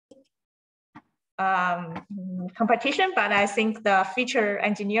competition, but I think the feature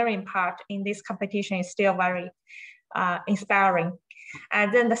engineering part in this competition is still very inspiring.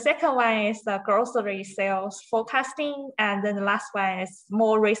 And then the second one is the grocery sales forecasting. And then the last one is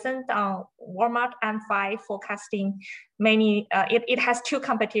more recent on Walmart M5 forecasting. It has two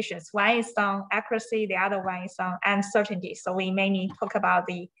competitions. One is on accuracy, the other one is on uncertainty. So we mainly talk about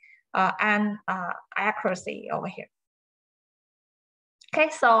the accuracy over here. Okay,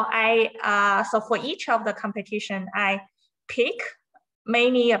 so so for each of the competition, I pick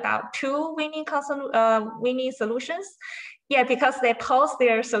mainly about two winning solutions. Yeah, because they post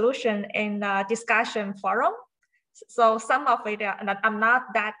their solution in the discussion forum. So some of it are not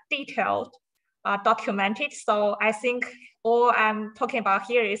that detailed, documented. So I think all I'm talking about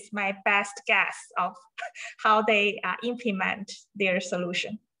here is my best guess of how they implement their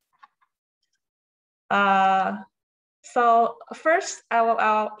solution. So first,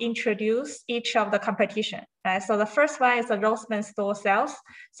 I'll introduce each of the competition. So the first one is the Rossmann store sales.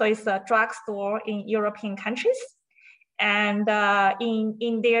 So it's a drugstore in European countries. And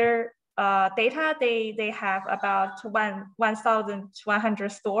in their data, they have about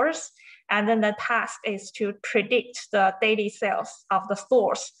 1,100 stores. And then the task is to predict the daily sales of the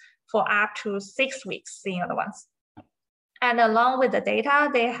stores for up to 6 weeks in advance. And along with the data,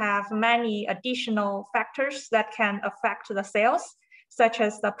 they have many additional factors that can affect the sales, such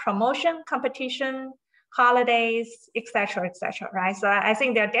as the promotion, competition, holidays, et cetera, right? So I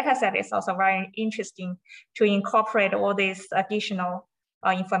think their data set is also very interesting to incorporate all this additional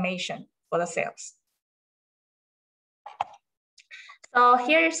information for the sales. So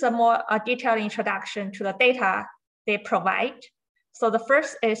here is a more detailed introduction to the data they provide. So the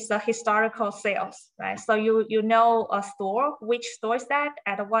first is the historical sales, right? So you know a store, which store is that,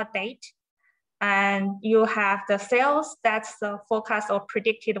 at what date, and you have the sales, that's the forecast or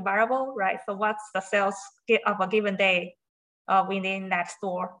predicted variable, right? So what's the sales of a given day within that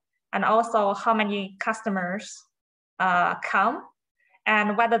store, and also how many customers come,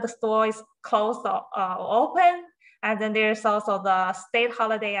 and whether the store is closed or open, and then there's also the state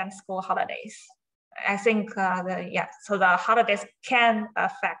holiday and school holidays. I think so the holidays can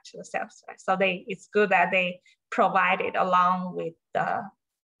affect the sales, right? So it's good that they provide it along with the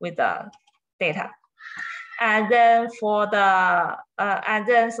data. And then for the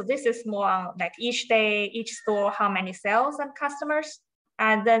so this is more on like each day, each store, how many sales and customers.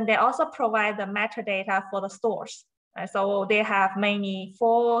 And then they also provide the metadata for the stores. So they have mainly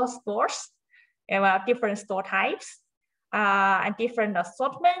 4 stores, different store types. And different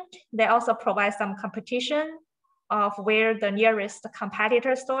assortment. They also provide some competition of where the nearest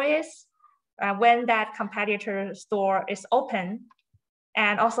competitor store is, when that competitor store is open,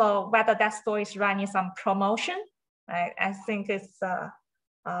 and also whether that store is running some promotion. I think it's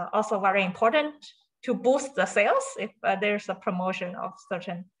also very important to boost the sales if there's a promotion of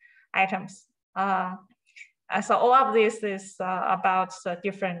certain items. So all of this is about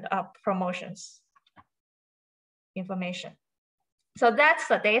different promotions information. So that's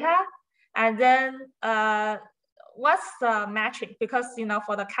the data. And then what's the metric? Because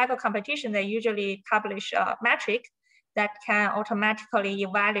for the Kaggle competition, they usually publish a metric that can automatically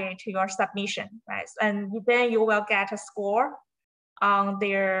evaluate your submission, right? And then you will get a score on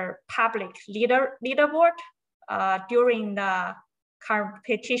their public leaderboard during the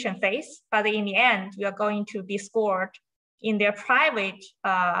competition phase. But in the end, you are going to be scored in their private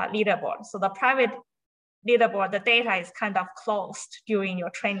leaderboard. So the private leaderboard, the data is kind of closed during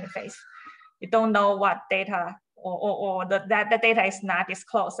your training phase. You don't know what data or the data is not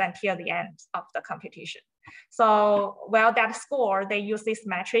disclosed until the end of the competition. So, well, that score, they use this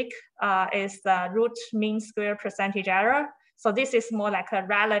metric is the root mean square percentage error. So this is more like a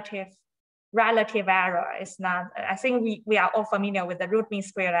relative error. It's not, I think we are all familiar with the root mean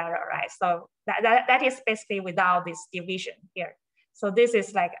square error, right? So that is basically without this division here. So this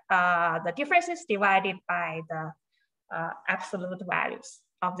is like the differences divided by the absolute values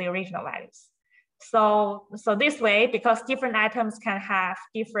of the original values. So this way, because different items can have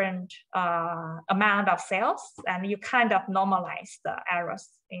different amount of sales, and you kind of normalize the errors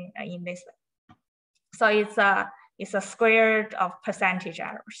in this way. So it's a squared of percentage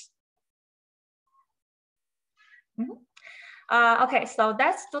errors. Okay, so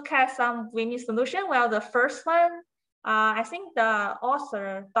let's look at some winning solution. Well, the first one, I think the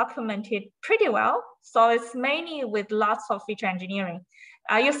author documented pretty well. So it's mainly with lots of feature engineering.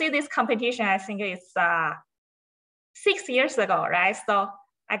 You see this competition, I think it's 6 years ago, right? So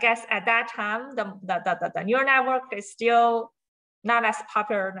I guess at that time, the neural network is still not as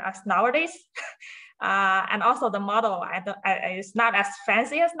popular as nowadays. And also the model is not as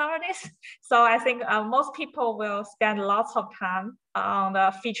fancy as nowadays. So I think most people will spend lots of time on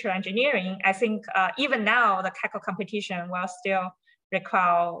the feature engineering. I think even now the Kaggle competition will still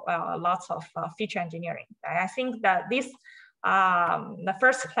require lots of feature engineering. I think that this, the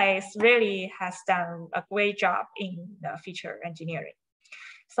first place really has done a great job in the feature engineering.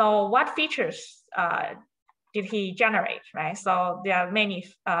 So what features did he generate, right? So there are many,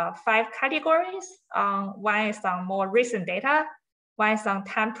 5 categories. One is on more recent data, one is on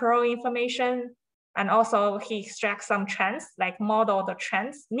temporal information, and also he extracts some trends, like model the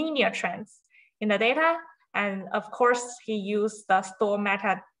trends, linear trends in the data. And of course, he used the store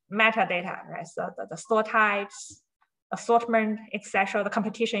metadata, right? So the store types, assortment, etc., the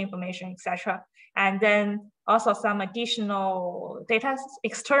competition information, etc. And then also some additional data,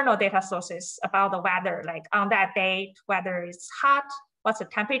 external data sources about the weather, like on that date, whether it's hot, what's the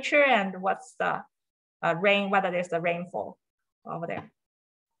temperature, and what's the rain, whether there's the rainfall over there.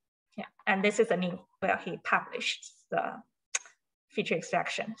 Yeah, and this is the new where he published the feature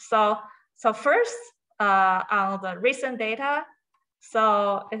extraction. So first on the recent data,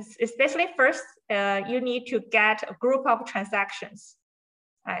 so it's basically first you need to get a group of transactions.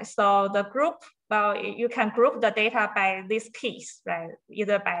 Right, so the group, well, you can group the data by these keys, right?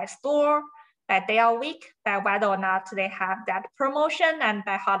 Either by store, by day or week, by whether or not they have that promotion, and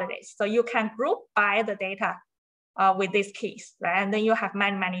by holidays. So you can group by the data with these keys, right? And then you have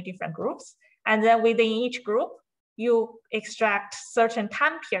many, many different groups. And then within each group, you extract certain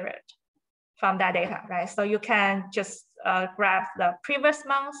time period from that data, right? So you can just grab the previous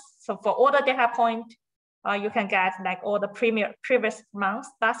months. So for all the data point, you can get like all the previous months,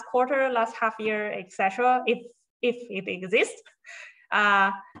 last quarter, last half year, etc. if it exists.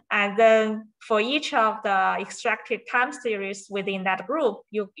 And then for each of the extracted time series within that group,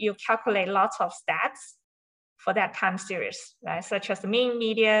 you calculate lots of stats for that time series, right? Such as mean,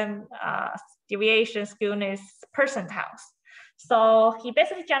 median, deviation, skewness, percentiles. So he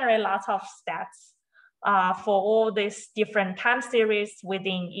basically generated lots of stats for all these different time series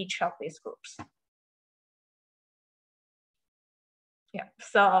within each of these groups. Yeah,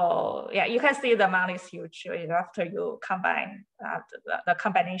 so yeah, you can see the amount is huge after you combine the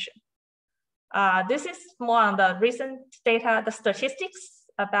combination. This is more on the recent data, the statistics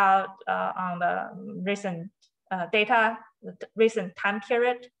about on the recent data, the recent time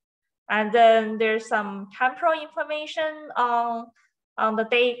period. And then there's some temporal information on the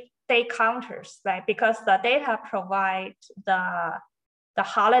day counters, right? Because the data provide the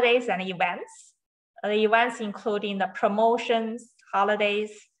holidays and events. The events including the promotions,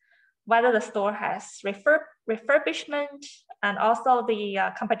 holidays, whether the store has refurbishment, and also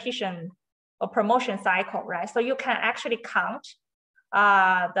the competition or promotion cycle, right? So you can actually count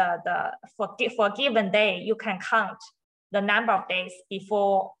for a given day, you can count the number of days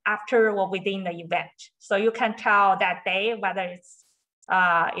before, after, or within the event. So you can tell that day whether it's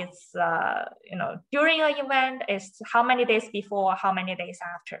during an event, is how many days before, how many days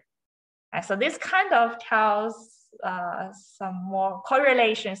after. And so this kind of tells some more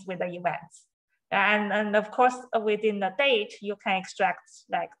correlations with the events. And of course, within the date, you can extract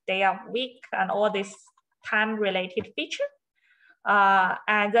like day of week and all this time-related feature.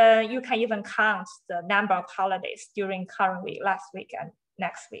 And then you can even count the number of holidays during current week, last week, and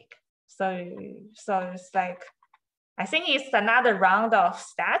next week. So it's like, I think it's another round of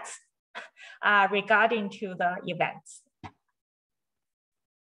stats regarding to the events.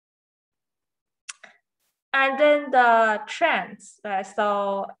 And then the trends,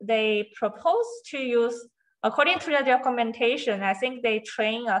 so they propose to use, according to the documentation, I think they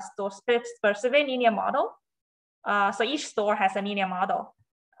train a store-specific linear model. So each store has a linear model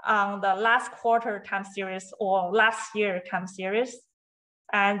on the last quarter time series or last year time series.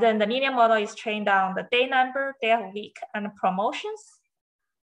 And then the linear model is trained on the day number, day of week, and promotions.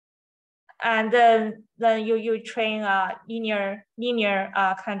 And then you train a linear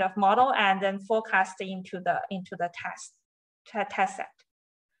kind of model and then forecast into the test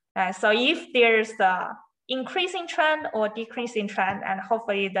set. So if there's the increasing trend or decreasing trend, and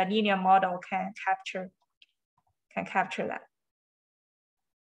hopefully the linear model can capture that.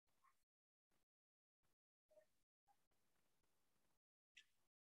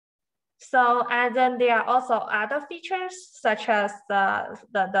 So, and then there are also other features, such as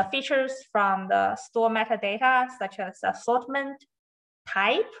the features from the store metadata, such as assortment,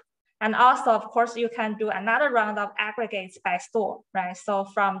 type, and also, of course, you can do another round of aggregates by store, right? So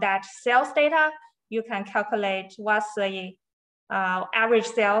from that sales data, you can calculate what's the average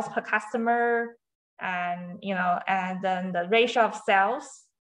sales per customer, and and then the ratio of sales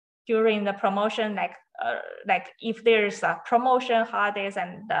during the promotion, like if there's a promotion, holidays,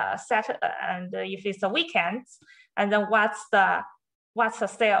 and and if it's a weekend, and then what's the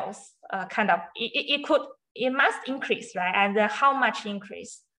sales kind of, it must increase, right? And then how much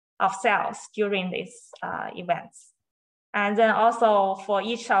increase of sales during these events. And then also for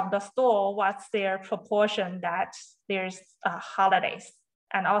each of the store, what's their proportion that there's holidays,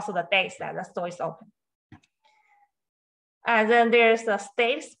 and also the days that the store is open. And then there's the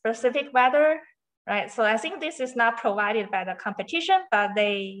state-specific weather, right? So I think this is not provided by the competition, but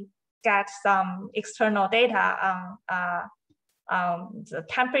they get some external data on the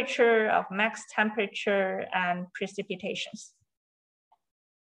temperature of max temperature and precipitations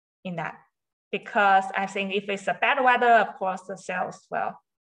in that. Because I think if it's a bad weather, of course, the sales will,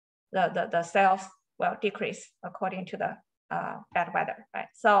 the sales will decrease according to the bad weather, right?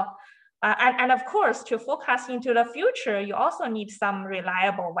 So, and of course, to forecast into the future, you also need some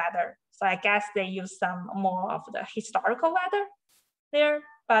reliable weather. So I guess they use some more of the historical weather there,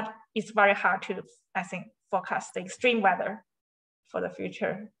 but it's very hard to, I think, forecast the extreme weather for the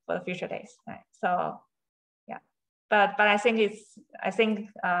future days, right? So, yeah, but I think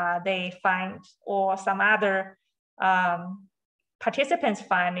they find, or some other participants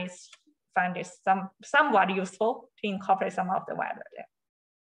find it somewhat useful to incorporate some of the weather there.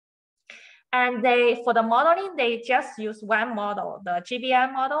 And for the modeling, they just use one model, the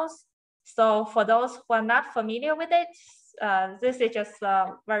GBM models. So for those who are not familiar with it, this is just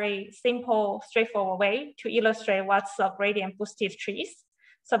a very simple, straightforward way to illustrate what's a gradient boosted trees.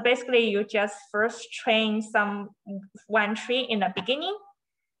 So basically, you just first train one tree in the beginning,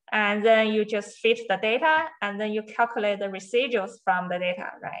 and then you just fit the data, and then you calculate the residuals from the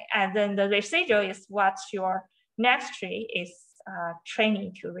data, right? And then the residual is what your next tree is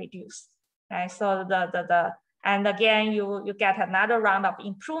training to reduce, right? So and again, you get another round of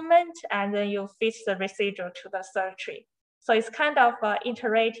improvement, and then you fit the residual to the third tree. So it's kind of an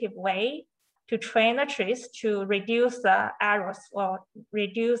iterative way to train the trees to reduce the errors or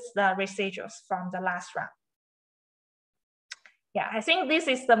reduce the residuals from the last round. Yeah, I think this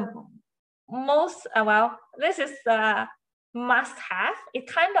is the most, this is the must-have. It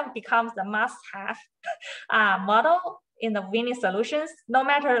kind of becomes the must-have model in the winning solutions, no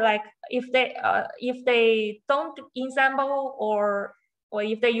matter like if they don't ensemble or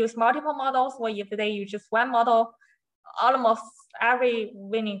if they use multiple models, or if they use just one model, almost every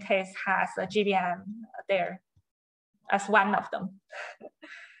winning case has a GBM there as one of them.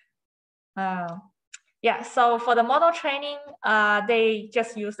 Yeah, so for the model training, they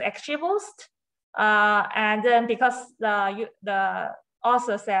just use XGBoost. And then because the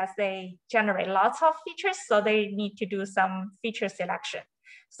author says they generate lots of features, so they need to do some feature selection.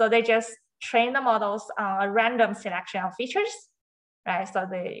 So they just train the models on a random selection of features, right? So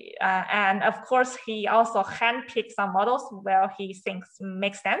and of course, he also handpicked some models where he thinks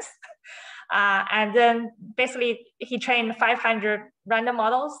makes sense. And then basically he trained 500 random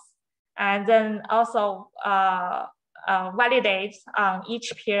models, and then also validates on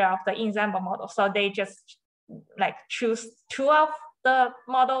each pair of the ensemble model. So they just like choose 2 of the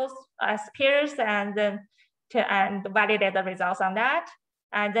models as pairs, and then and validate the results on that.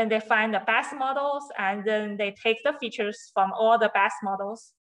 And then they find the best models, and then they take the features from all the best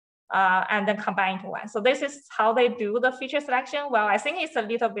models and then combine into one. So this is how they do the feature selection. Well, I think it's a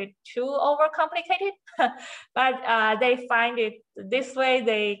little bit too overcomplicated, but they find it this way.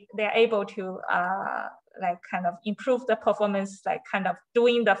 They're able to like kind of improve the performance, like kind of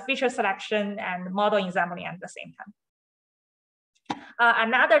doing the feature selection and model ensembling at the same time.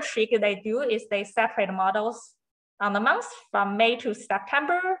 Another trick they do is they separate models on the months from May to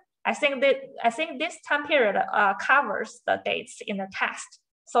September. I think this time period covers the dates in the test.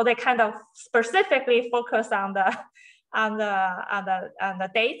 So they kind of specifically focus on the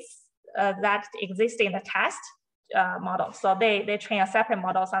dates that exist in the test model. So they train a separate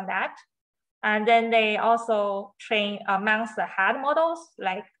models on that. And then they also train months ahead models,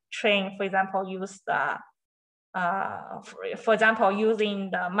 like train, for example, use the for example,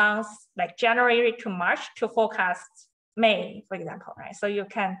 using the months like January to March to forecast May, for example, right? So you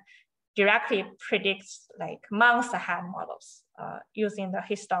can directly predict like months ahead models using the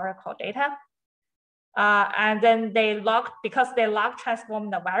historical data. And then because they log transform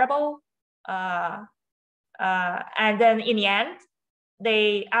the variable, and then in the end,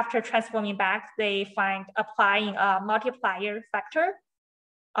 after transforming back, they find applying a multiplier factor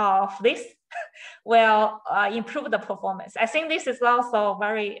of this will improve the performance. I think this is also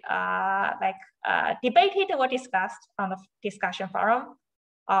very debated or discussed on the discussion forum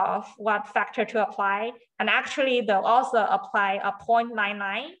of what factor to apply. And actually they'll also apply a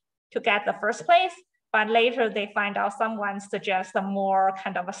 0.99 to get the first place, but later they find out someone suggests a more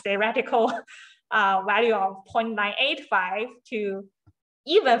kind of a theoretical value of 0.985 to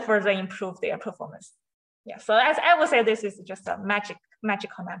even further improve their performance. Yeah, so as I would say, this is just a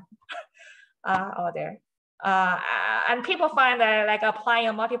magical number over there. And people find that like applying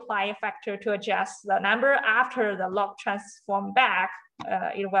a multiplier factor to adjust the number after the log transform back,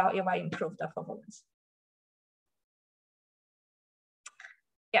 it will improve the performance.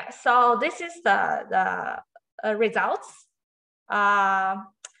 Yeah, so this is the results.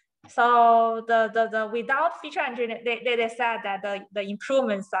 So the without feature engineering, they said that the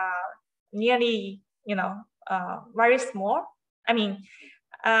improvements are nearly, very small. I mean,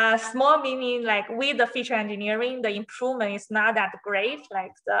 small meaning like with the feature engineering, the improvement is not that great.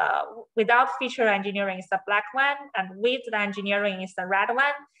 Like without feature engineering is the black one, and with the engineering is the red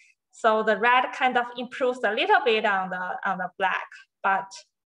one. So the red kind of improves a little bit on the black, but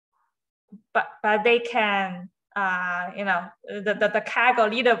they can, the Kaggle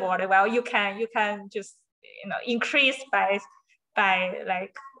leaderboard, well, you can just, increase by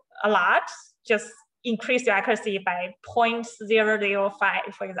like a lot, just increase your accuracy by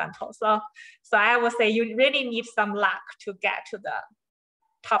 0.005, for example. So I would say you really need some luck to get to the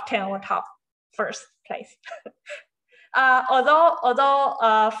top 10 or top first place. Although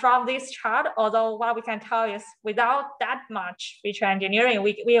from this chart, what we can tell is without that much feature engineering,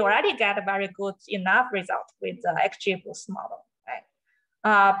 we already get a very good enough result with the XGBoost model, right?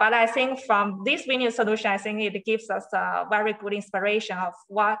 But I think from this linear solution, I think it gives us a very good inspiration of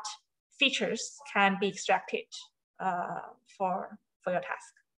what features can be extracted for your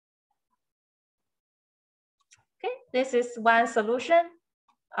task. Okay, this is one solution.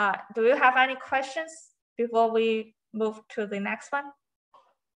 Do you have any questions before we move to the next one?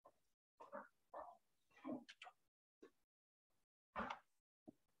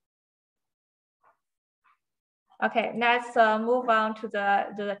 Okay, let's move on to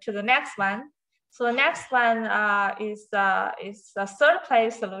the next one. So the next one is a third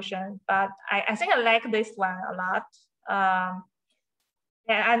place solution, but I think I like this one a lot.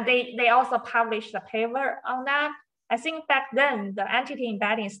 And they also published a paper on that. I think back then the entity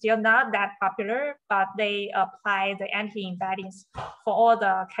embedding is still not that popular, but they apply the entity embeddings for all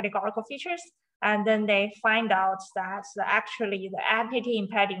the categorical features. And then they find out that actually the entity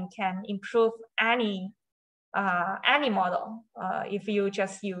embedding can improve any model if you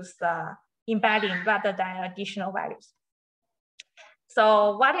just use the embedding rather than additional values.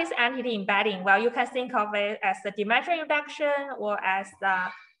 So what is entity embedding? Well, you can think of it as the dimension reduction or as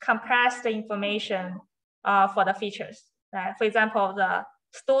the compressed information for the features. For example, the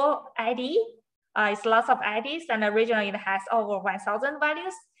store ID is lots of IDs, and originally it has over 1,000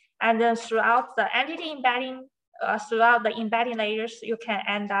 values. And then throughout the entity embedding, throughout the embedding layers, you can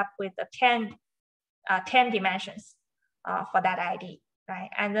end up with the 10 dimensions for that ID, right?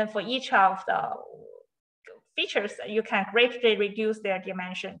 And then for each of the features, you can greatly reduce their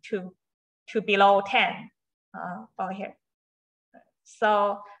dimension to below 10 over here.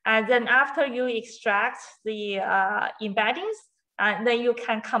 So, and then after you extract the embeddings, then you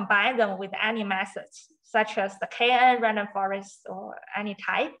can combine them with any methods, such as the KN, random forest, or any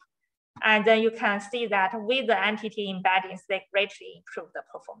type. And then you can see that with the entity embeddings, they greatly improve the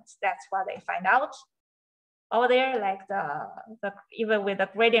performance. That's what they find out. Over there, like even with the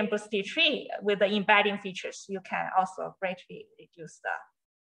gradient boosted tree, with the embedding features, you can also greatly reduce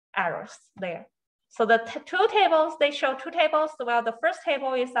the errors there. So the two tables, they show two tables. Well, the first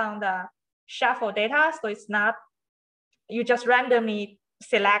table is on the shuffle data. So it's not, you just randomly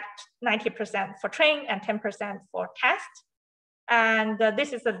select 90% for train and 10% for test. And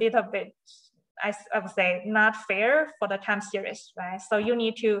this is a little bit, I would say, not fair for the time series, right? So you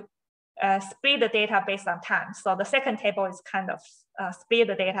need to split the data based on time. So the second table is kind of split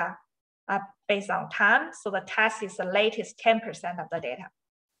the data based on time. So the test is the latest 10% of the data.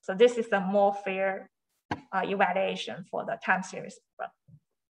 So this is a more fair evaluation for the time series.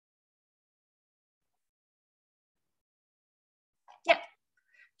 Yeah.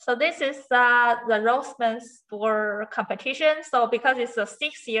 So this is the Rossmann score competition. So because it's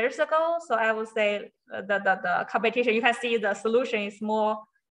 6 years ago, so I would say the competition, you can see the solution is more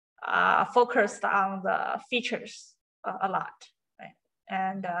focused on the features a lot, right?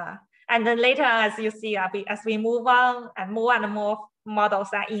 And then later, as you see, as we move on and more models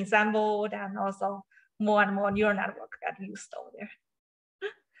are assembled, and also more and more neural network get used over there.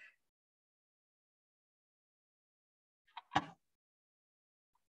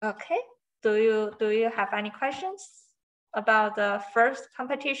 Okay, do you have any questions about the first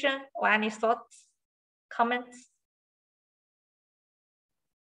competition or any thoughts, comments?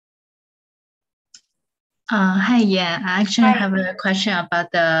 Hi, yeah, I actually Hi. have a question about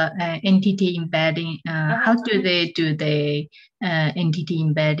the entity embedding. How do they do the entity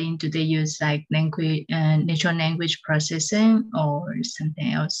embedding? Do they use like language, natural language processing or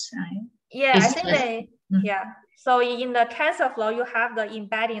something else? Yeah, I think they, Mm. yeah. So in the TensorFlow, you have the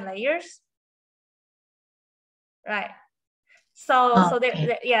embedding layers, right? So they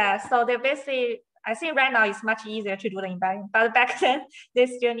basically, I think right now it's much easier to do the embedding, but back then they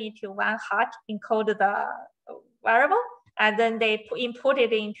still need to one hot encode the variable, and then they input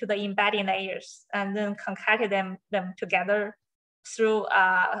it into the embedding layers, and then concatenate them together through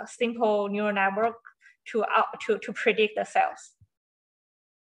a simple neural network to predict the cells.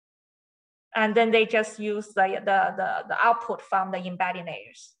 And then they just use the output from the embedding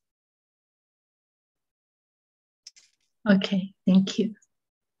layers. Okay, thank you.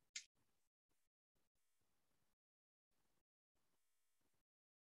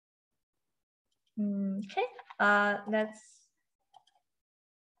 Okay, let's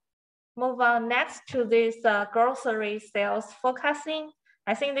move on next to this grocery sales forecasting.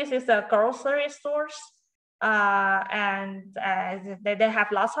 I think this is a grocery stores, and they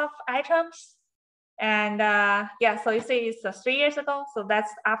have lots of items. And yeah, so you see it's 3 years ago. So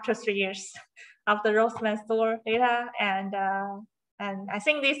that's after 3 years of the Rossmann store data. And I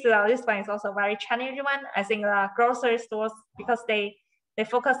think this one is also a very challenging one. I think grocery stores, because they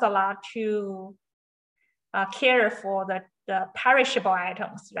focus a lot to care for the perishable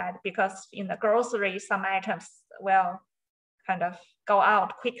items, right? Because in the grocery, some items will kind of go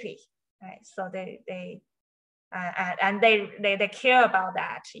out quickly, right? So they care about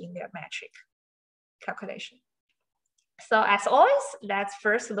that in their metric calculation. So as always, let's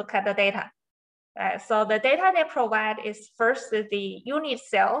first look at the data. So the data they provide is first the unit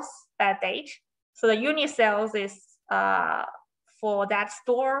sales by date. So the unit sales is for that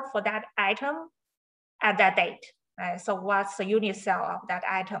store, for that item at that date. So what's the unit sale of that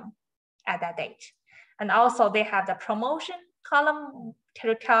item at that date? And also they have the promotion column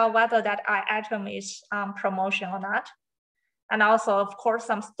to tell whether that item is on promotion or not. And also, of course,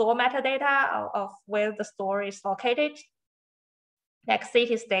 some store metadata of where the store is located, like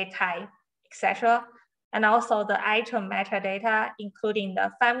city, state, type, etc. And also the item metadata, including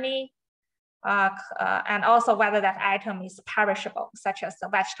the family, and also whether that item is perishable, such as the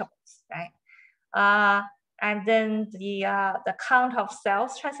vegetables, right? And then the count of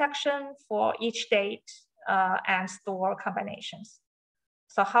sales transaction for each date and store combinations.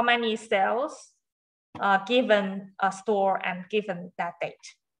 So how many sales given a store and given that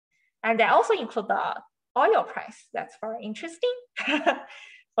date. And they also include the oil price. That's very interesting.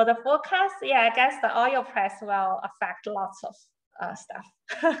 For the forecast, yeah, I guess the oil price will affect lots of stuff.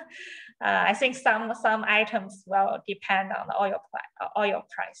 I think some items will depend on the oil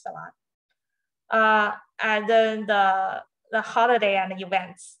price a lot. And then the holiday and the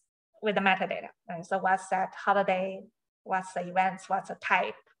events with the metadata. And so what's that holiday, what's the events, what's the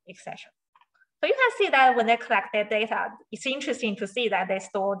type, etc. So you can see that when they collect their data, it's interesting to see that they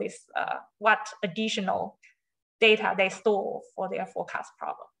store this, what additional data they store for their forecast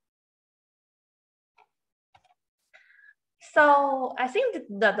problem. So I think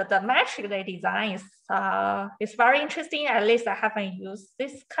the metric they design is very interesting. At least I haven't used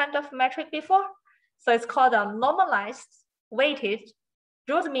this kind of metric before. So it's called a normalized weighted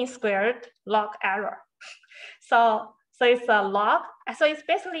root mean squared log error. So it's a log. So it's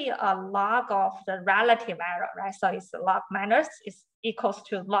basically a log of the relative error, right? So it's log minus is equals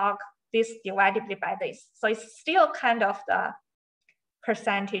to log this divided by this. So it's still kind of the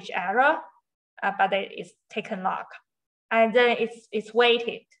percentage error, but it is taken log. And then it's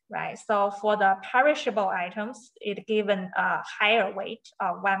weighted, right? So for the perishable items, it's given a higher weight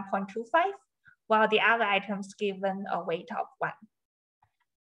of 1.25, while the other items given a weight of 1.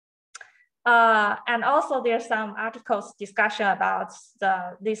 And also there's some articles discussion about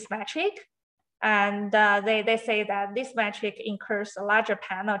this metric. And they say that this metric incurs a larger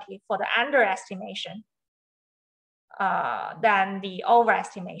penalty for the underestimation than the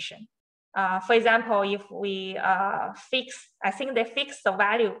overestimation. For example, if we I think they fix the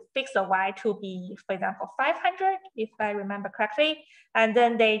Y to be, for example, 500, if I remember correctly, and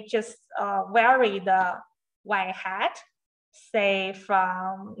then they just vary the Y hat, say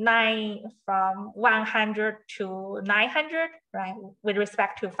from 100 to 900, right, with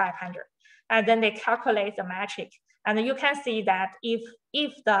respect to 500. And then they calculate the metric. And you can see that if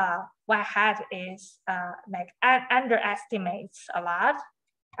the Y hat is like underestimates a lot,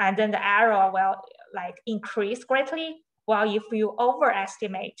 and then the error will like increase greatly. While if you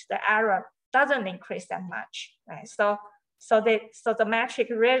overestimate, the error doesn't increase that much, right? So So the metric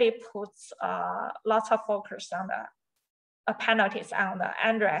really puts lots of focus on the penalties on the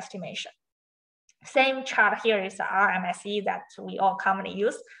underestimation. Same chart here is RMSE that we all commonly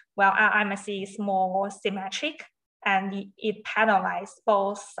use. Well, RMSE is more symmetric and it penalizes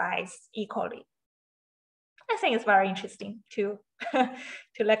both sides equally. I think it's very interesting to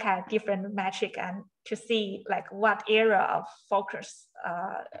to look at different metric and to see like what area of focus,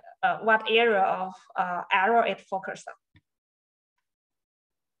 what area of error it focuses on.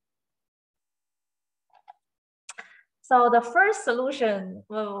 So the first solution,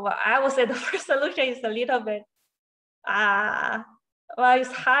 well, I would say the first solution is a little bit, well,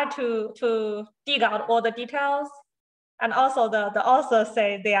 it's hard to dig out all the details. And also the authors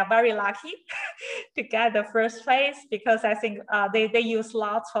say they are very lucky to get the first phase because I think they use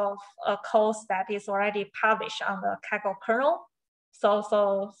lots of codes that is already published on the Kaggle kernel. So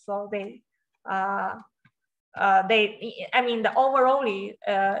they, I mean, overall,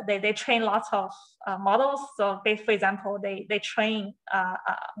 they train lots of models. So they, for example, they train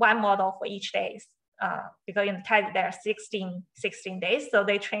one model for each day because in the test there are 16 days. So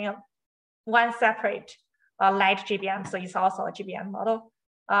they train one separate light GBM. So it's also a GBM model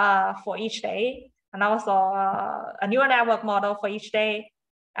for each day. And also a neural network model for each day.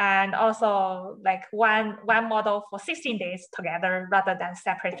 And also like one model for 16 days together rather than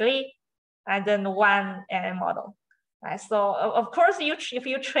separately. And then one model. Right? So of course, if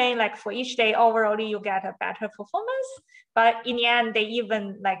you train like for each day overall, you get a better performance. But in the end, they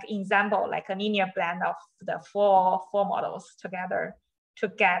even like ensemble like a linear blend of the four models together to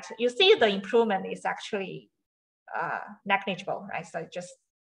get. You see the improvement is actually negligible, right? So just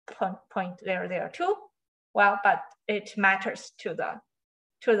point there too. Well, but it matters to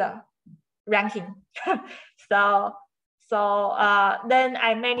the ranking. So then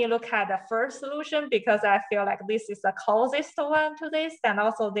I mainly look at the first solution because I feel like this is the closest one to this, and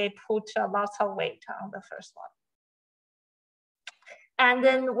also they put lots of weight on the first one. And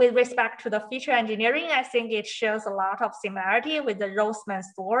then with respect to the feature engineering, I think it shares a lot of similarity with the Rossmann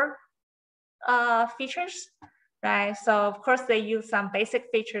store features, right? So of course they use some basic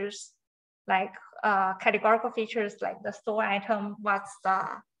features like categorical features like the store item, what's the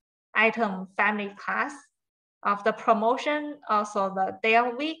item family class of the promotion, also the day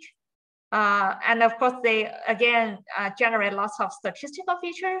of week. And of course they again generate lots of statistical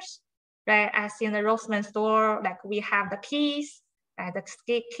features, right? As in the Rossmann store, like we have the keys, the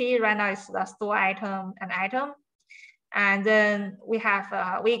key right now is the store item and item. And then we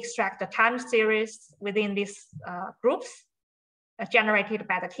have, we extract the time series within these groups generated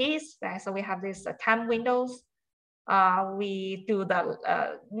by the keys, right? So we have these time windows. We do the,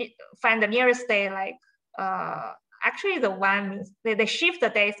 find the nearest day, like, actually the one, they shift the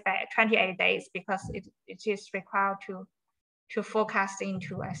days by 28 days because it is required to forecast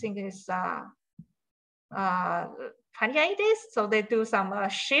into, I think it's 28 days. So they do some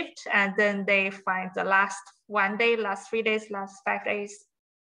shift and then they find the last 1 day, last 3 days, last 5 days,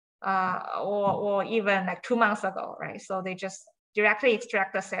 or even like 2 months ago, right? So they just directly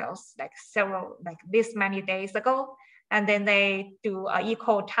extract the sales like this many days ago, and then they do an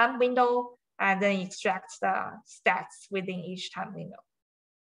equal time window and then extract the stats within each time window.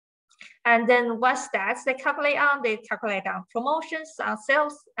 And then what stats they calculate on promotions, on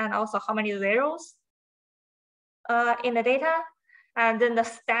sales, and also how many zeros in the data. And then the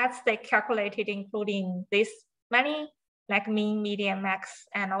stats they calculated including this many, like mean, median, max,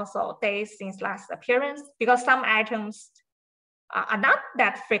 and also days since last appearance, because some items are not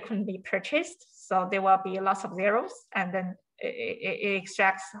that frequently purchased. So there will be lots of zeros, and then it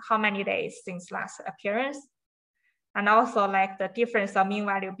extracts how many days since last appearance. And also like the difference of mean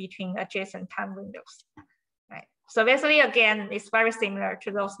value between adjacent time windows, right? So basically, again, it's very similar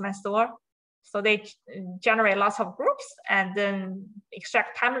to Rossmann store. So they generate lots of groups and then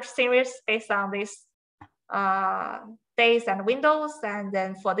extract time series based on these days and windows. And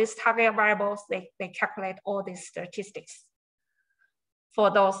then for these target variables, they calculate all these statistics for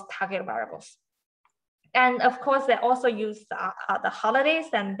those target variables. And of course, they also use the holidays,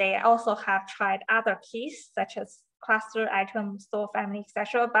 and they also have tried other keys such as cluster, item, store, family,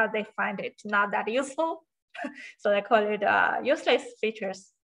 etc. But they find it not that useful. So they call it useless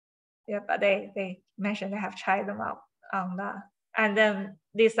features. Yeah, but they mentioned they have tried them out on the, and then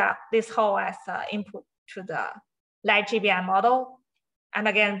this whole as input to the light GBM model. And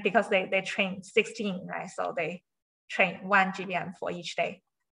again, because they train 16, right? So they train 1 GBM for each day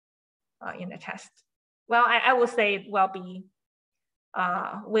in the test. Well, I would say it will be,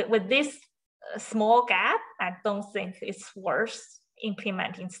 with this small gap, I don't think it's worth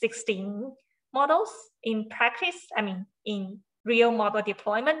implementing 16 models in practice. I mean, in real model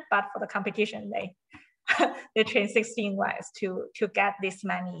deployment, but for the competition, they train 16 ones to get this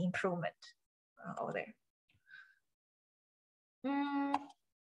many improvement over there.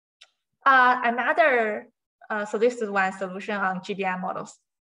 Another, so this is one solution on GBM models.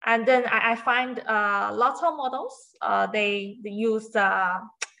 And then I find lots of models, they use the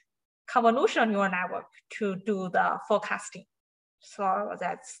convolutional neural network to do the forecasting. So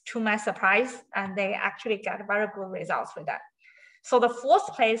that's to my surprise, and they actually get very good results with that. So the fourth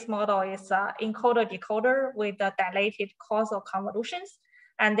place model is encoder decoder with the dilated causal convolutions.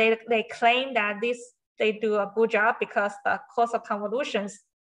 And they claim that they do a good job because the causal convolutions,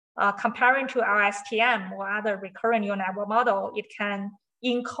 comparing to LSTM or other recurrent neural network model, it can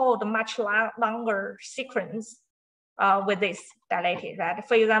encode much longer sequence with this dilated, right?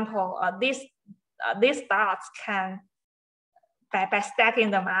 For example, these dots can, by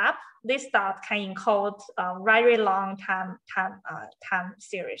stacking them up, this dot can encode a very long time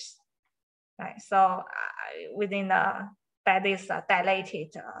series, right? So within by these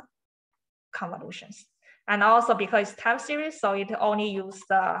dilated convolutions, and also because it's time series, so it only uses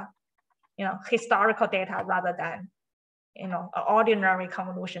the historical data rather than an ordinary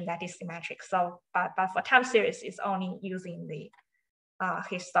convolution that is symmetric. So, but for time series, it's only using the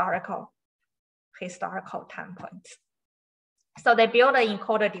historical time points. So they build an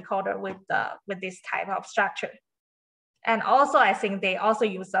encoder decoder with this type of structure. And also, I think they also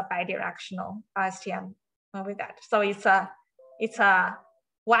use a bidirectional LSTM with that. So it's a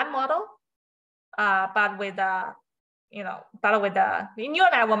one model, but with a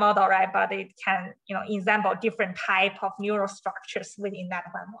neural network model, right? But it can ensemble different type of neural structures within that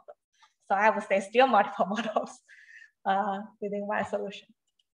one model. So I would say still multiple models within one solution.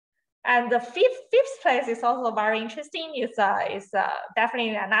 And the fifth place is also very interesting. It's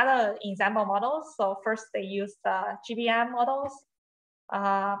definitely another ensemble model. So first they use the GBM models,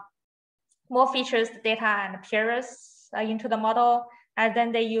 more features, data, and appearance into the model. And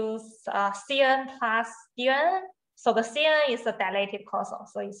then they use CN plus DN. So the CN is the dilated causal.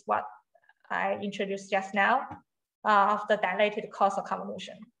 So it's what I introduced just now of the dilated causal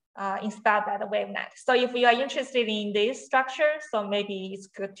convolution inspired by the WaveNet. So if you are interested in this structure, so maybe it's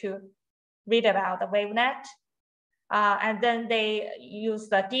good to read about the WaveNet. And then they use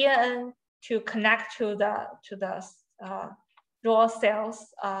the DNN to connect to the raw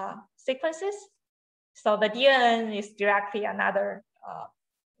cells sequences. So the DNN is directly another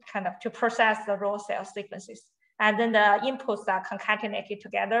kind of to process the raw cell sequences. And then the inputs are concatenated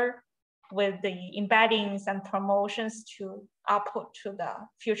together with the embeddings and promotions to output to the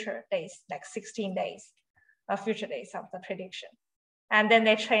future days, like 16 days, future days of the prediction. And then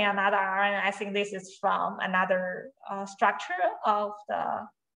they train another RNN. I think this is from another structure of the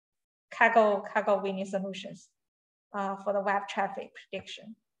Kaggle Winning solutions for the web traffic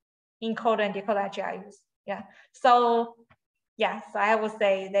prediction, encoder and decoder GIUs. Yeah. So yeah, so I would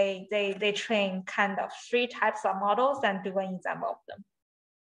say they train kind of 3 types of models and do an example of them.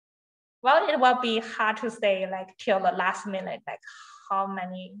 Well, it will be hard to say like till the last minute, like how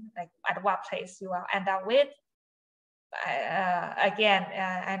many, like at what place you will end up with. Again,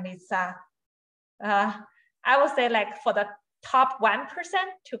 and it's I would say like for the top 1%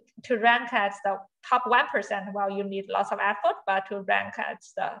 to rank as the top 1%, well, you need lots of effort, but to rank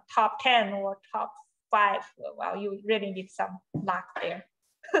as the top 10 or top 5, well, you really need some luck there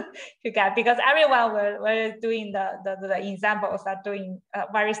to get, because everyone were doing the examples are doing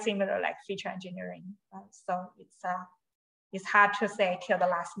very similar like feature engineering. So it's hard to say till the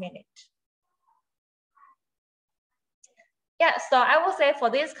last minute. Yeah, so I will say for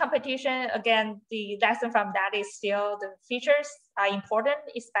this competition, again, the lesson from that is still the features are important,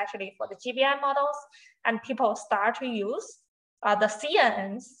 especially for the GBM models, and people start to use the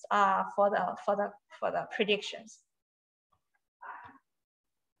CNNs for the predictions.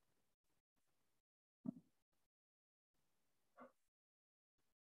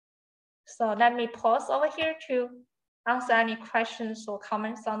 So let me pause over here to answer any questions or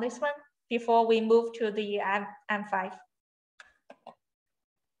comments on this one before we move to the M5.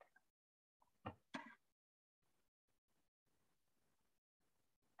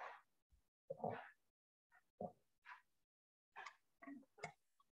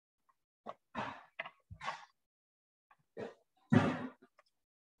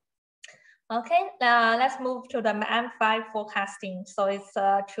 Okay, let's move to the M5 forecasting. So it's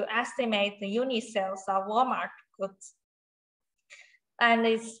to estimate the unit sales of Walmart goods. And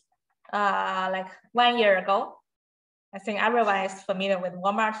it's like 1 year ago. I think everyone is familiar with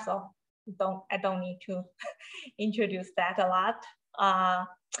Walmart, so I don't need to introduce that a lot.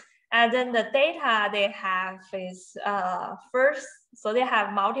 And then the data they have is first, so they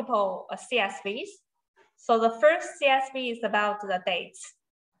have multiple CSVs. So the first CSV is about the dates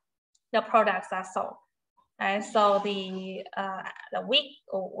the products are sold. And so the week,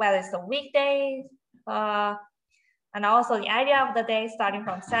 or whether it's the weekday, and also the idea of the day starting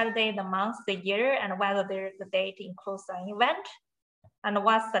from Saturday, the month, the year, and whether the date includes an event, and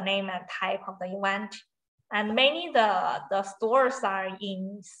what's the name and type of the event. And mainly the stores are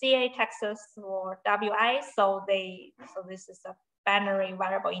in CA, Texas, or WI, so this is a binary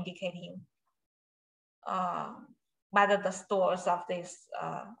variable indicating whether the stores of this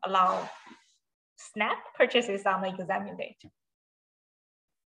allow SNAP purchases on the examine date.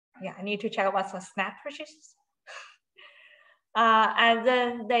 Yeah, I need to check what's a SNAP purchases. And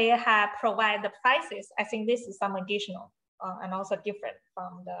then they have provide the prices. I think this is some additional and also different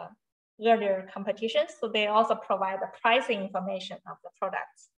from the earlier competitions. So they also provide the pricing information of the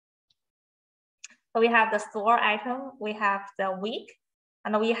products. So we have the store item, we have the week,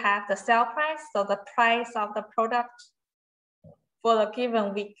 and we have the sale price. So the price of the product for the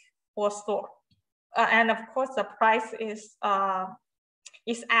given week or store. And of course, the price is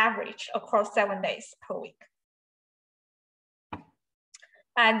average across 7 days per week.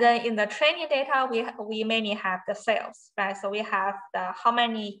 And then in the training data, we mainly have the sales, right? So we have the how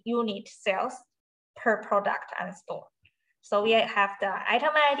many unit sales per product and store. So we have the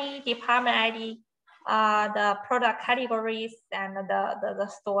item ID, department ID, the product categories, and the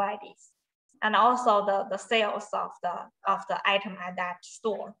store IDs, and also the sales of the item at that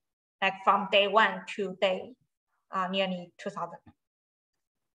store, like from day 1 to day nearly 2000.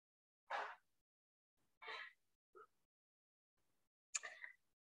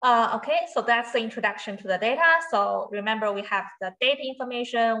 Okay, so that's the introduction to the data. So remember, we have the date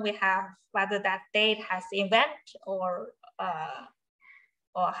information. We have whether that date has event or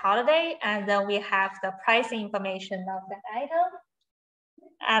holiday, and then we have the pricing information of that item.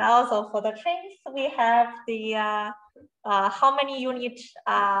 And also for the trains, we have the how many units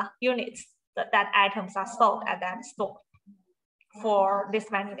that items are sold at that store for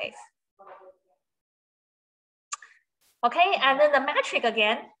this many days. Okay, and then the metric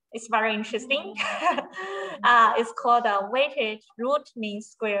again is very interesting. It's called a weighted root mean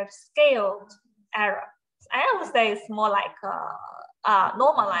squared scaled error. I would say it's more like a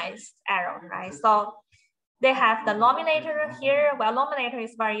normalized error, right? So they have the nominator here. Well, nominator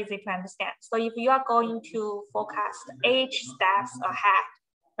is very easy to understand. So if you are going to forecast H steps ahead,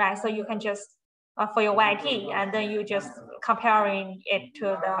 right? So you can just for your YT, and then you just comparing it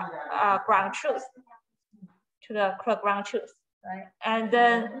to the ground truth. To the ground truth, right? And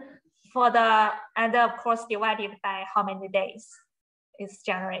then and then of course divided by how many days is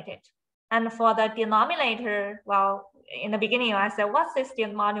generated. And for the denominator, well, in the beginning I said, what's this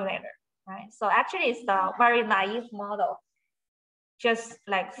denominator, right? So actually it's a very naive model, just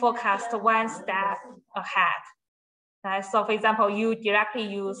like forecast 1 step ahead. Right? So for example, you directly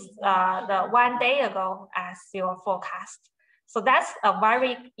use the 1 day ago as your forecast. So that's a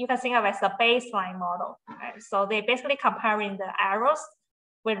very, you can think of it as a baseline model, right? So they're basically comparing the errors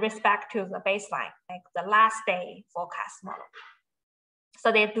with respect to the baseline, like the last day forecast model.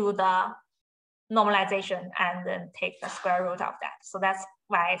 So they do the normalization and then take the square root of that. So that's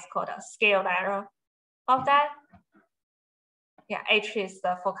why it's called a scaled error of that. Yeah, H is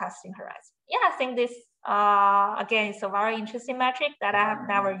the forecasting horizon. Yeah, I think this, again, is a very interesting metric that I have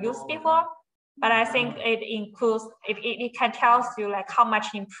never used before. But I think it includes, it can tell you like how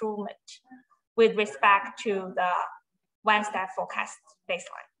much improvement with respect to the 1 step forecast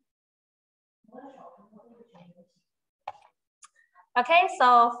baseline. Okay,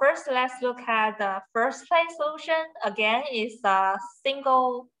 so first let's look at the first place solution. Again, it's a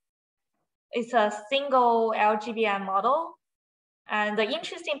single LGBM model. And the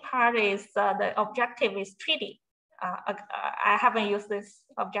interesting part is the objective is treaty. I haven't used this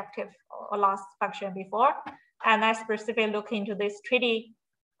objective or loss function before. And I specifically look into this treaty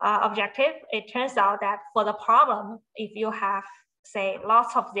objective. It turns out that for the problem, if you have, say,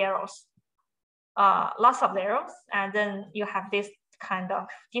 lots of zeros, and then you have this kind of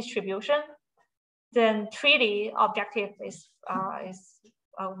distribution, then treaty objective is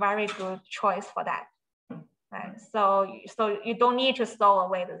a very good choice for that. Right. So you don't need to store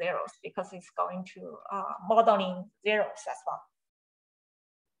away the zeros because it's going to modeling zeros as well.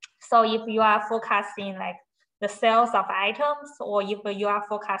 So if you are forecasting like the sales of items, or if you are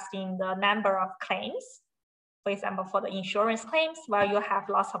forecasting the number of claims, for example, for the insurance claims, where you have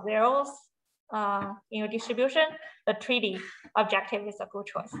lots of zeros in your distribution, the treaty objective is a good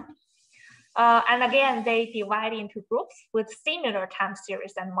choice. And again, they divide into groups with similar time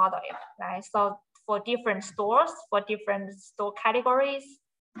series and model it, right? So for different stores, for different store categories,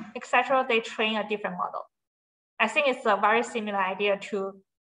 etc., they train a different model. I think it's a very similar idea to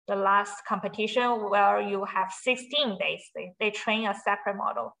the last competition where you have 16 days. They train a separate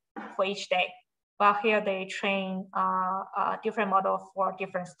model for each day. While here they train a different model for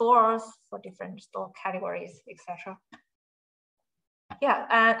different stores, for different store categories, etc. Yeah,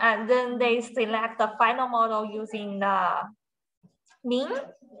 and then they select the final model using the mean.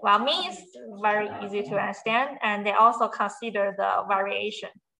 Well, mean is very easy to understand, and they also consider the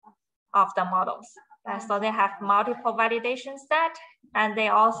variation of the models. So they have multiple validation set, and they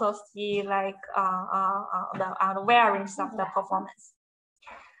also see like the variance of the performance.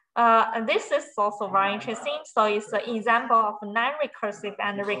 And this is also very interesting. So it's an example of non-recursive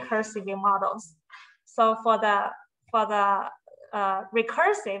and recursive models. So for the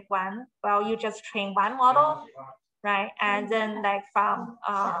recursive one, well, you just train one model, right? And then like from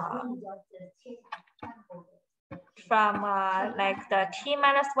like the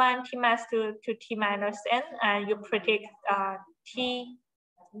t-1, t-2 to t-n, and you predict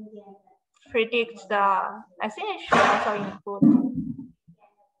the, I think it should also include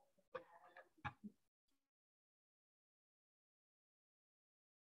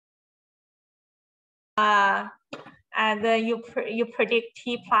and then you predict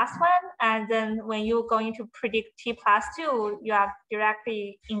t+1, and then when you're going to predict t+2, you are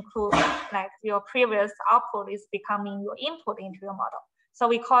directly include like your previous output is becoming your input into your model. So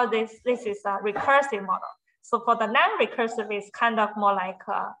we call this is a recursive model. So for the non-recursive, it's kind of more like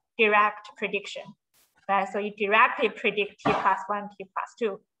a direct prediction, right? So you directly predict t+1,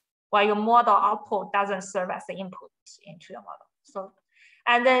 t+2, while your model output doesn't serve as the input into the model. So.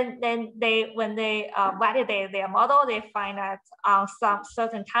 And then when they validate their model, they find that on some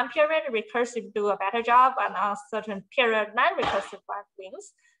certain time period, recursive do a better job, and on certain period, non-recursive one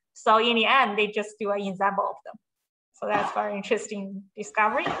wins. So in the end, they just do an example of them. So that's very interesting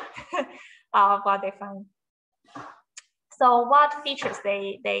discovery of what they found. So what features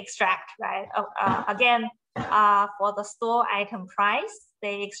they extract, right? Again, for the store item price,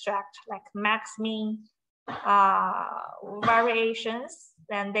 they extract like max, mean, variations.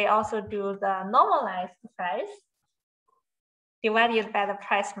 Then they also do the normalized price divided by the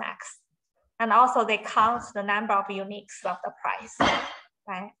price max. And also they count the number of uniques of the price,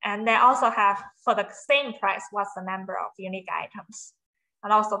 right? And they also have, for the same price, what's the number of unique items,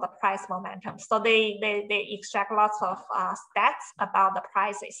 and also the price momentum. So they extract lots of stats about the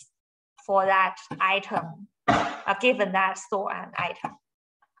prices for that item, given that store and item.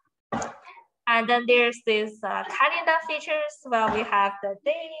 And then there's this calendar features where we have the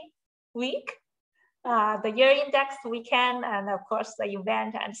day, week, the year index, weekend, and of course the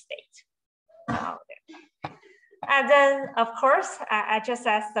event and state. And then of course, just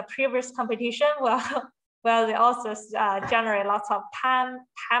as the previous competition, well, they also generate lots of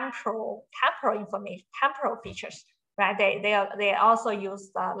temporal information, temporal features, right? They also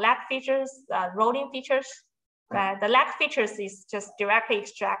use lag features, rolling features. Right, the lag features is just directly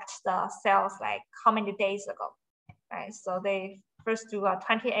extract the sales like how many days ago, right? So they first do a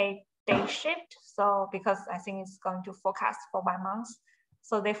 28-day shift. So because I think it's going to forecast for 1 month,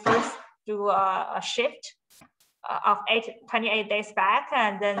 so they first do a shift of 28 days back,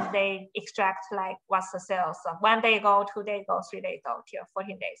 and then they extract like what's the sales of 1 day ago, 2 days ago, 3 days ago, till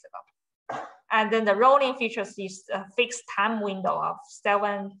 14 days ago. And then the rolling features is a fixed time window of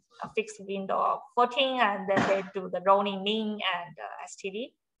 7, a fixed window of 14, and then they do the rolling mean and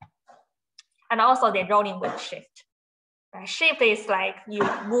STD. And also they're rolling with shift. Shift is like you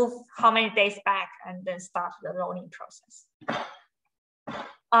move how many days back and then start the rolling process.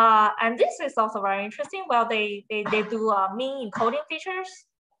 And this is also very interesting. Well, they do mean encoding features,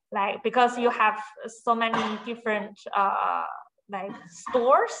 like because you have so many different like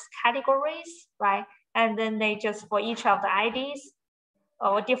stores, categories, right? And then they just, for each of the IDs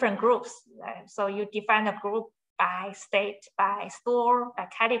or different groups, right? So you define a group by state, by store, by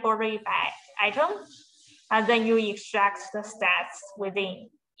category, by item, and then you extract the stats within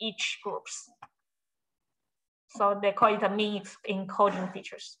each groups. So they call it a mean encoding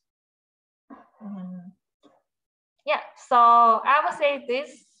features. Yeah, so I would say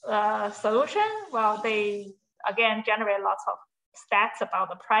this solution, well, they again generate lots of stats about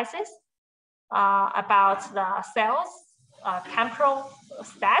the prices, about the sales, temporal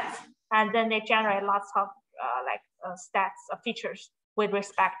stats, and then they generate lots of stats features with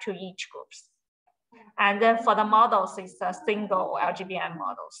respect to each groups. And then for the models, it's a single LGBM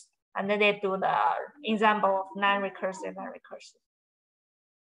models. And then they do the example of non-recursive and recursive.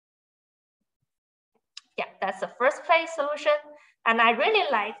 Yeah, that's the first place solution. And I really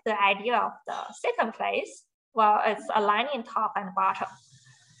like the idea of the second place. Well, it's aligning top and bottom.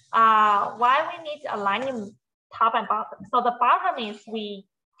 Why we need aligning top and bottom? So the bottom is we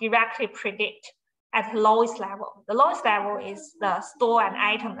directly predict at lowest level. The lowest level is the store and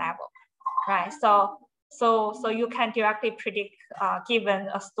item level, right? So you can directly predict given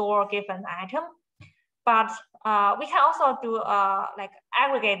a store, given item. But we can also do like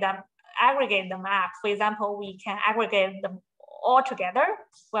aggregate them up. For example, we can aggregate them all together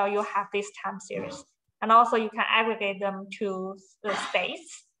where you have this time series. And also you can aggregate them to the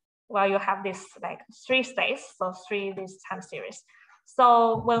states where you have this like 3 states, so 3 this time series.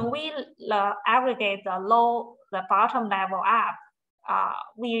 So when we aggregate the bottom level up,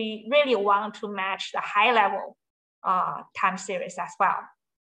 we really want to match the high level time series as well,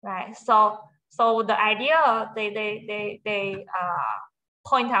 right? So the idea they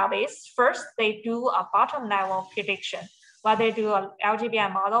point out is first they do a bottom level prediction, where they do an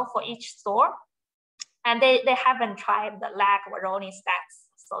LGBM model for each store, and they haven't tried the lag or rolling stats,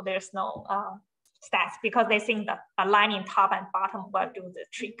 so there's no stats because they think that aligning top and bottom will do the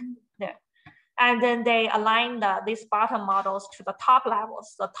trick there. And then they align these bottom models to the top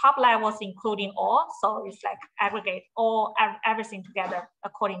levels. The top levels including all, so it's like aggregate everything together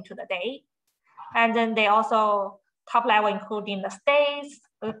according to the day. And then they also top level including the states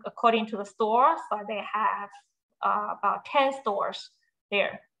according to the store. So they have about 10 stores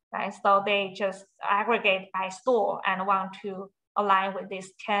there, right? So they just aggregate by store and want to align with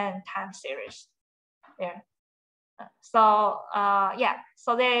this 10 time series there. So yeah,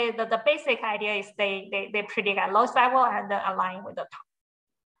 so the basic idea is they predict at lowest level and then align with the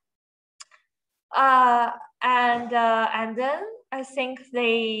top. And then I think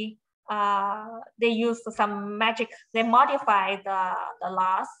they use some magic. They modify the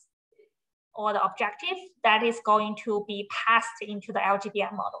loss or the objective that is going to be passed into the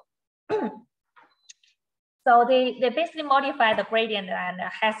LGBM model. So they basically modify the gradient and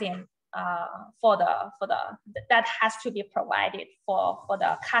Hessian for the that has to be provided for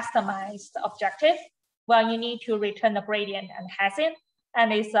the customized objective, where you need to return the gradient and Hessian,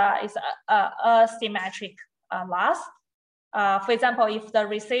 and it's a symmetric loss. For example, if the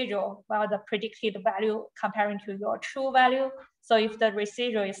residual, well, the predicted value comparing to your true value, so if the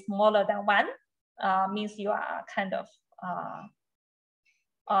residual is smaller than 1, means you are kind of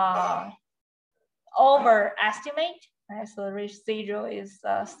overestimate, right? So the residual is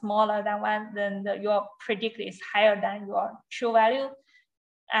smaller than 1, then your predicted is higher than your true value.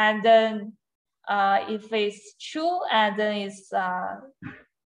 And then if it's true, and then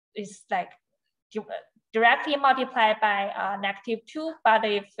it's like directly multiplied by -2, but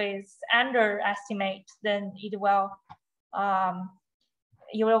if it's underestimate, then it will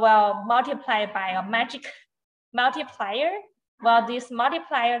you will multiply by a magic multiplier. Well, this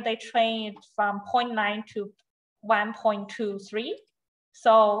multiplier, they train it from 0.9 to 1.23.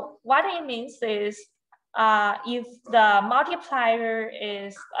 So what it means is if the multiplier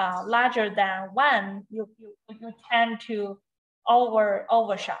is larger than 1, you tend to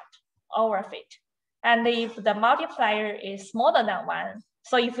overfit. And if the multiplier is smaller than 1,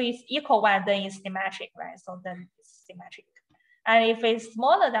 so if it's equal 1, then it's symmetric, right? So then it's symmetric. And if it's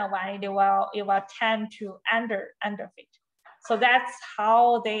smaller than 1, it will tend to underfit. So that's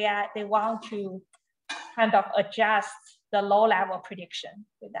how they want to kind of adjust the low level prediction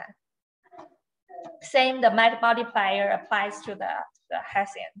with that. Same, the multiplier applies to the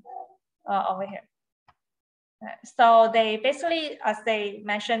Hessian over here. So they basically, as they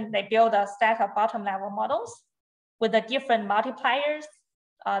mentioned, they build a set of bottom level models with the different multipliers.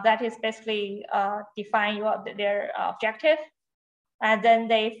 That is basically define their objective. And then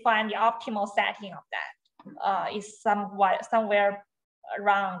they find the optimal setting of that is somewhere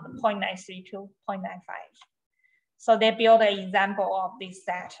around 0.93 to 0.95. So they build an example of this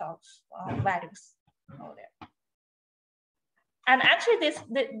set of values over there. And actually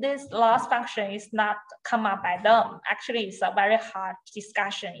this loss function is not come up by them. Actually, it's a very hard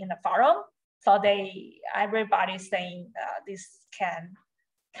discussion in the forum. So everybody's saying this can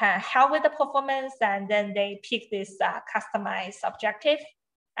help with the performance, and then they pick this customized objective,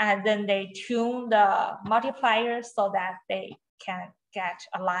 and then they tune the multiplier so that they can get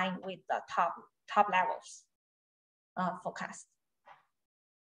aligned with the top levels forecast.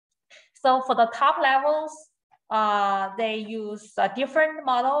 So for the top levels, they use a different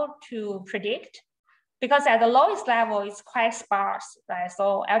model to predict, because at the lowest level, it's quite sparse, right?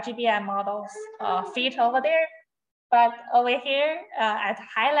 So LGBM models fit over there. But over here, at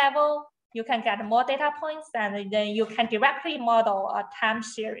high level, you can get more data points, and then you can directly model a time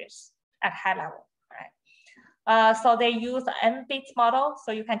series at high level, right? So they use the M-bits model,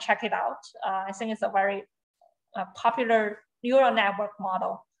 so you can check it out. I think it's a very popular neural network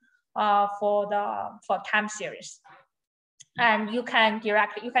model for time series. And you can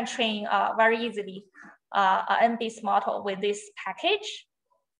train very easily an M-bits model with this package.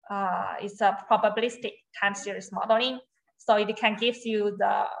 It's a probabilistic time series modeling. So it can give you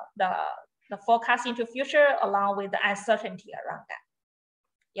the forecast into future along with the uncertainty around that.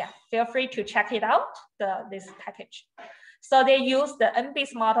 Yeah, feel free to check it out, this package. So they use the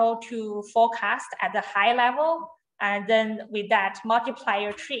M-bits model to forecast at the high level. And then with that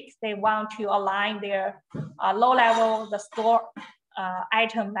multiplier trick, they want to align their low level, the store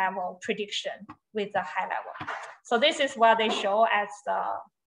item level prediction with the high level. So this is what they show as the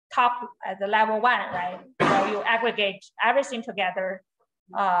top at the level 1, right? So you aggregate everything together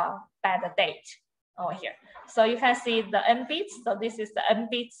by the date over here. So you can see the M-bits. So this is the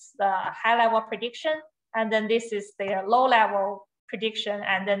M-bits, the high level prediction. And then this is their low level prediction.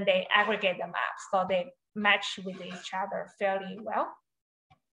 And then they aggregate them up. So they match with each other fairly well,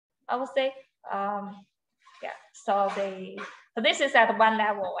 I would say. Yeah, so this is at 1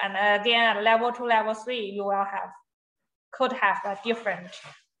 level. And again, at level 2, level 3, you will could have a different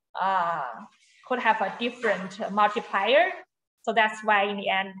multiplier. So that's why in the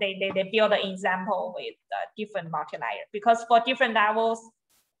end, they build an example with different multiplier, because for different levels,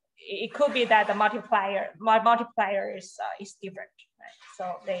 it could be that the multiplier is different, right?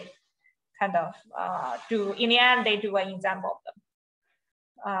 So they kind of in the end, they do an example of them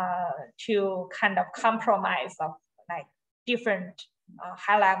to kind of compromise of like different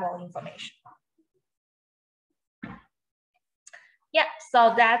high level information. Yeah,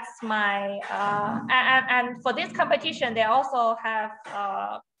 so that's my, and for this competition, they also have,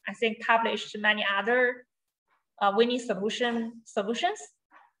 I think, published many other winning solutions.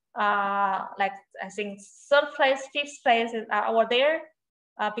 Like I think 3rd place, 5th place are there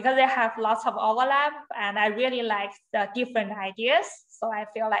because they have lots of overlap, and I really like the different ideas. So I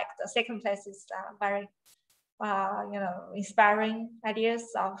feel like the 2nd place is very, inspiring ideas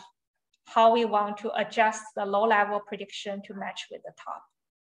of how we want to adjust the low-level prediction to match with the top.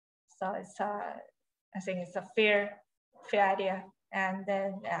 So it's I think it's a fair idea, and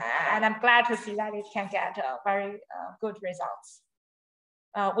then and I'm glad to see that it can get very good results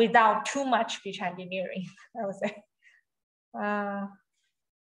without too much feature engineering, I would say.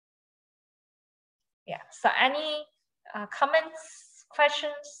 Yeah. So any comments,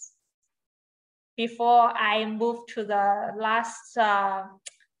 questions before I move to the last?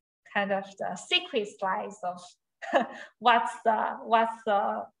 Kind of the secret slides of what's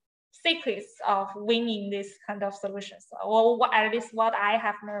the secrets of winning this kind of solutions, or at least what I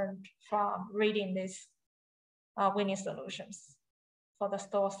have learned from reading these winning solutions for the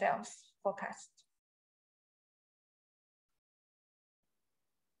store sales forecast.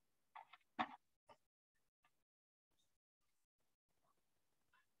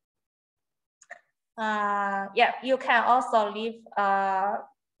 Yeah, you can also leave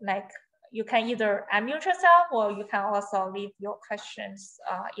like you can either unmute yourself, or you can also leave your questions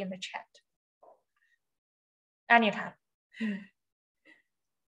in the chat anytime.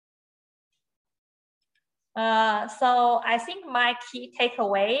 So I think my key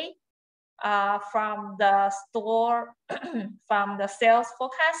takeaway from the store, from the sales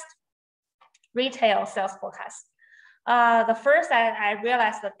forecast, retail sales forecast. The first, I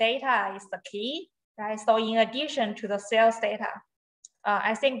realized the data is the key, right? So in addition to the sales data,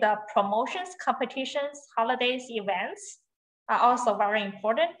 I think the promotions, competitions, holidays, events are also very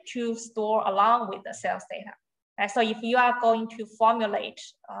important to store along with the sales data. Right? So if you are going to formulate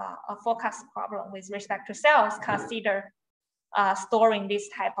a forecast problem with respect to sales, consider storing this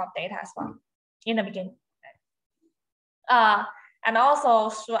type of data as well in the beginning. And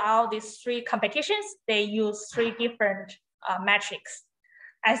also throughout these 3 competitions, they use 3 different metrics.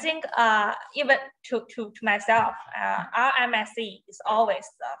 I think even to myself, RMSE is always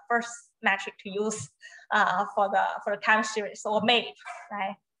the first metric to use for the time series, or MAPE,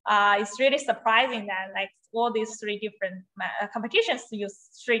 right? It's really surprising that like all these 3 different competitions use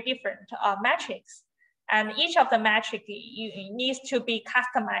 3 different metrics, and each of the metric needs to be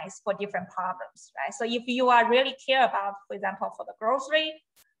customized for different problems, right? So if you are really care about, for example, for the grocery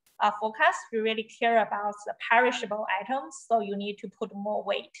forecast, you really care about the perishable items, so you need to put more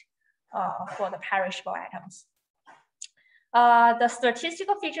weight for the perishable items. The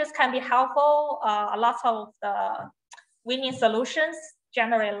statistical features can be helpful. A lot of the winning solutions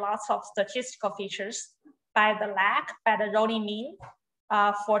generate lots of statistical features by the lag, by the rolling mean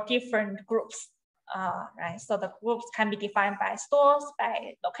for different groups, right? So the groups can be defined by stores,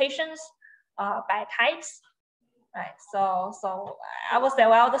 by locations, by types. right? So I would say,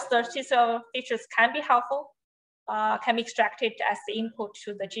 well, the statistical features can be helpful, can be extracted as the input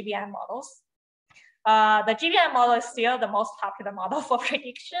to the GBM models. The GBM model is still the most popular model for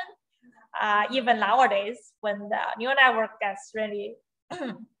prediction, even nowadays when the neural network gets really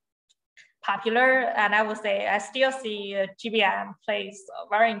popular. And I would say I still see GBM plays a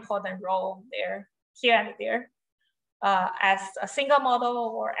very important role there, here and there, as a single model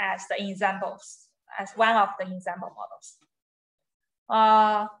or as the examples, as one of the example models.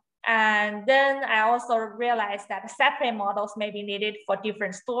 And then I also realized that separate models may be needed for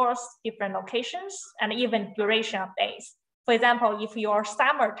different stores, different locations, and even duration of days. For example, if your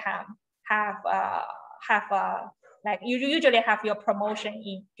summertime like you usually have your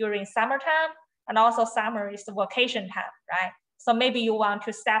promotion during summertime, and also summer is the vacation time, right? So maybe you want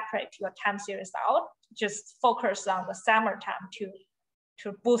to separate your time series out, just focus on the summertime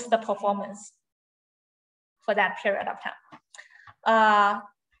to boost the performance for that period of time.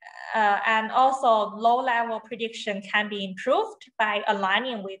 And also low-level prediction can be improved by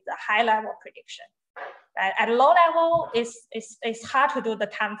aligning with the high-level prediction. At low level, it's hard to do the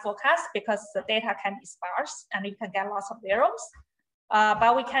time forecast because the data can be sparse and you can get lots of zeros.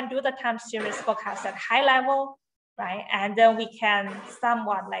 But we can do the time series forecast at high level, right? And then we can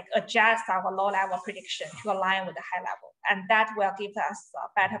somewhat like adjust our low level prediction to align with the high level. And that will give us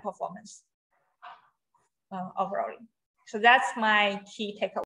better performance overall. So that's my key takeaway.